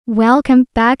Welcome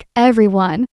back,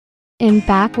 everyone. I'm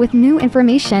back with new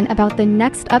information about the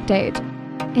next update.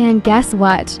 And guess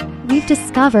what? We've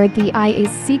discovered the Eye's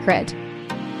secret.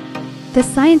 The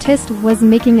scientist was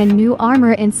making a new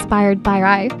armor inspired by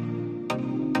Eye.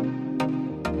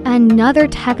 Another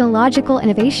technological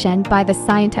innovation by the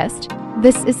scientist.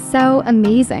 This is so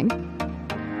amazing.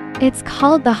 It's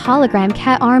called the Hologram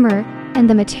Cat armor, and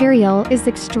the material is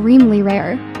extremely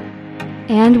rare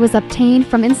and was obtained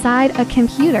from inside a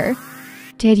computer.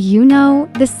 Did you know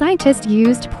the scientist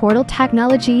used portal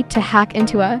technology to hack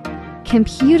into a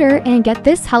computer and get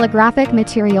this holographic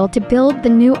material to build the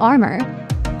new armor?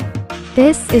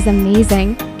 This is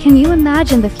amazing. Can you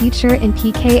imagine the future in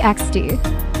PKXD?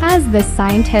 As the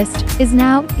scientist is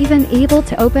now even able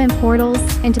to open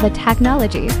portals into the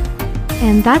technology.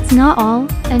 And that's not all.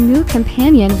 A new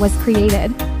companion was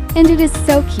created, and it is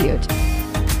so cute.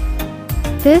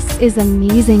 This is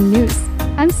amazing news.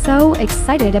 I'm so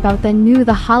excited about the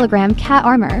Hologram Cat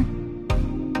armor.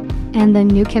 And the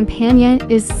new companion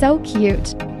is so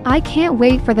cute. I can't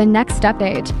wait for the next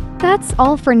update. That's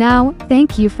all for now.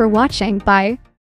 Thank you for watching. Bye.